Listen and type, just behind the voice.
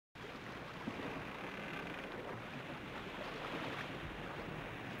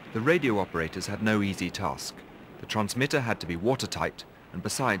The radio operators had no easy task. The transmitter had to be watertight, and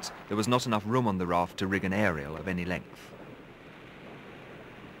besides, there was not enough room on the raft to rig an aerial of any length.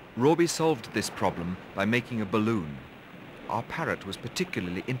 Rorby solved this problem by making a balloon. Our parrot was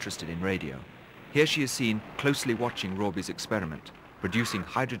particularly interested in radio. Here she is seen closely watching Rorby's experiment, producing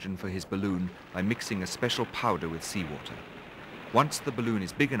hydrogen for his balloon by mixing a special powder with seawater. Once the balloon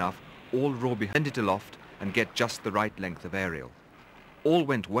is big enough, all Rorby send it aloft and get just the right length of aerial. All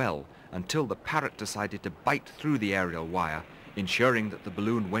went well until the parrot decided to bite through the aerial wire, ensuring that the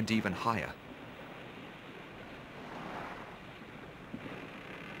balloon went even higher.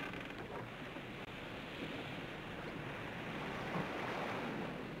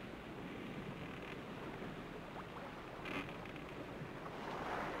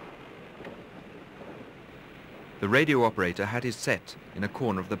 The radio operator had his set in a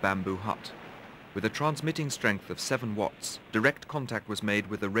corner of the bamboo hut. With a transmitting strength of 7 watts, direct contact was made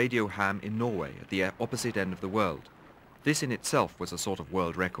with a radio ham in Norway at the opposite end of the world. This in itself was a sort of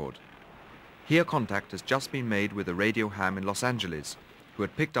world record. Here contact has just been made with a radio ham in Los Angeles, who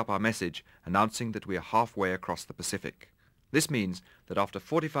had picked up our message announcing that we are halfway across the Pacific. This means that after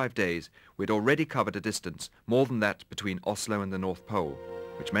 45 days, we had already covered a distance more than that between Oslo and the North Pole,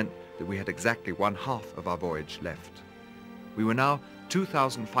 which meant that we had exactly 1/2 of our voyage left. We were now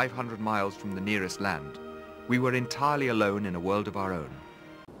 2,500 miles from the nearest land. We were entirely alone in a world of our own.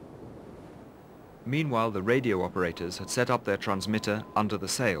 Meanwhile, the radio operators had set up their transmitter under the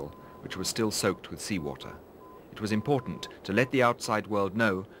sail, which was still soaked with seawater. It was important to let the outside world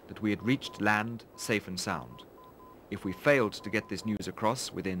know that we had reached land safe and sound. If we failed to get this news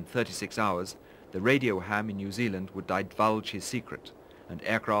across within 36 hours, the radio ham in New Zealand would divulge his secret, and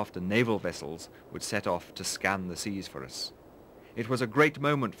aircraft and naval vessels would set off to scan the seas for us. It was a great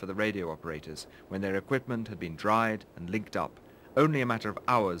moment for the radio operators when their equipment had been dried and linked up, only a matter of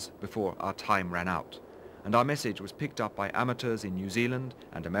hours before our time ran out, and our message was picked up by amateurs in New Zealand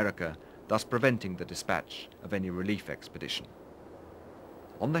and America, thus preventing the dispatch of any relief expedition.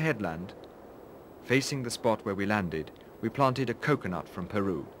 On the headland, facing the spot where we landed, we planted a coconut from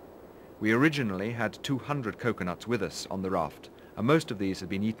Peru. We originally had 200 coconuts with us on the raft, and most of these had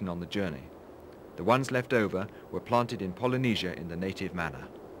been eaten on the journey. The ones left over were planted in Polynesia in the native manner.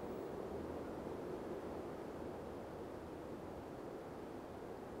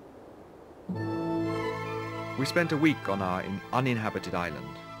 We spent a week on our uninhabited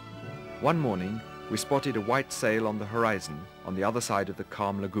island. One morning, we spotted a white sail on the horizon on the other side of the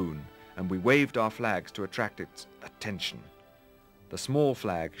calm lagoon, and we waved our flags to attract its attention. The small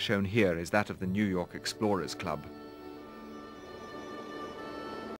flag shown here is that of the New York Explorers Club.